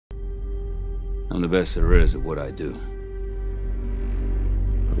I'm the best there is at what I do.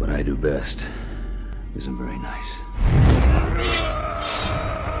 But what I do best isn't very nice.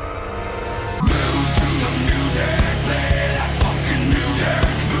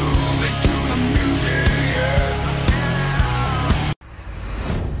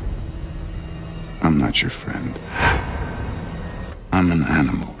 I'm not your friend. I'm an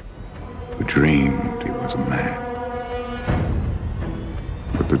animal who dreamed he was a man.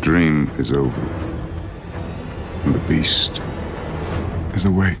 But the dream is over, and the beast is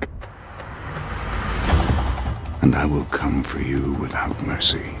awake. And I will come for you without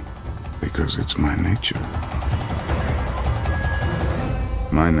mercy, because it's my nature.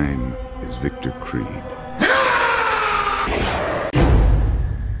 My name is Victor Creed.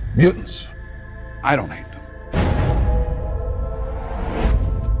 Mutants. I don't hate them.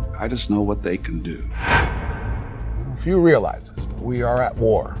 I just know what they can do. Few realize this, but we are at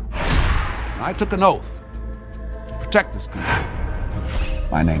war. And I took an oath to protect this country.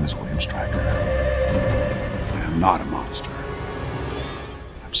 My name is William Stryker. I am not a monster.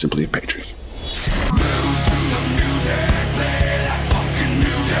 I'm simply a patriot.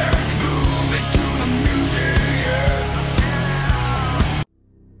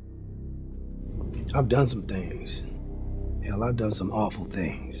 I've done some things. Hell, I've done some awful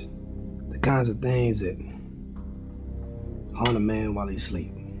things. The kinds of things that haunt a man while he's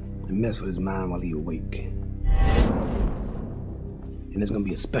asleep and mess with his mind while he's awake. And there's gonna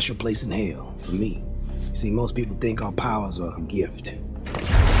be a special place in hell for me. You see, most people think our powers are a gift.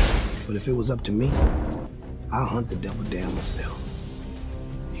 But if it was up to me, I'll hunt the devil down myself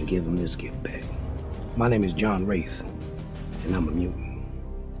and give him this gift back. My name is John Wraith, and I'm a mutant.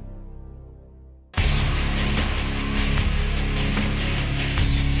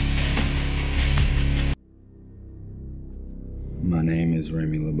 My name is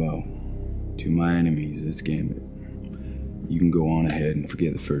Remy LeBeau. To my enemies, it's Gambit. You can go on ahead and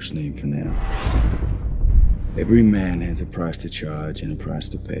forget the first name for now. Every man has a price to charge and a price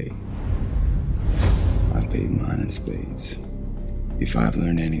to pay. I've paid mine in spades. If I've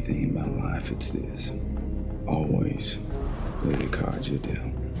learned anything about life, it's this. Always play the cards you're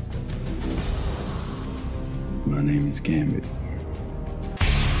dealt. My name is Gambit.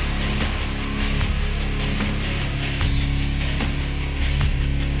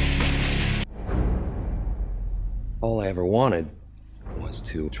 All I ever wanted was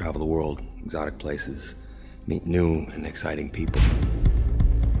to travel the world, exotic places, meet new and exciting people,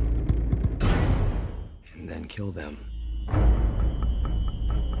 and then kill them.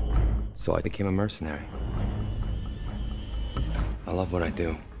 So I became a mercenary. I love what I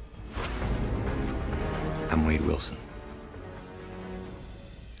do. I'm Wade Wilson.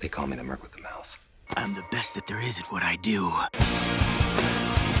 They call me the Merc with the Mouth. I'm the best that there is at what I do.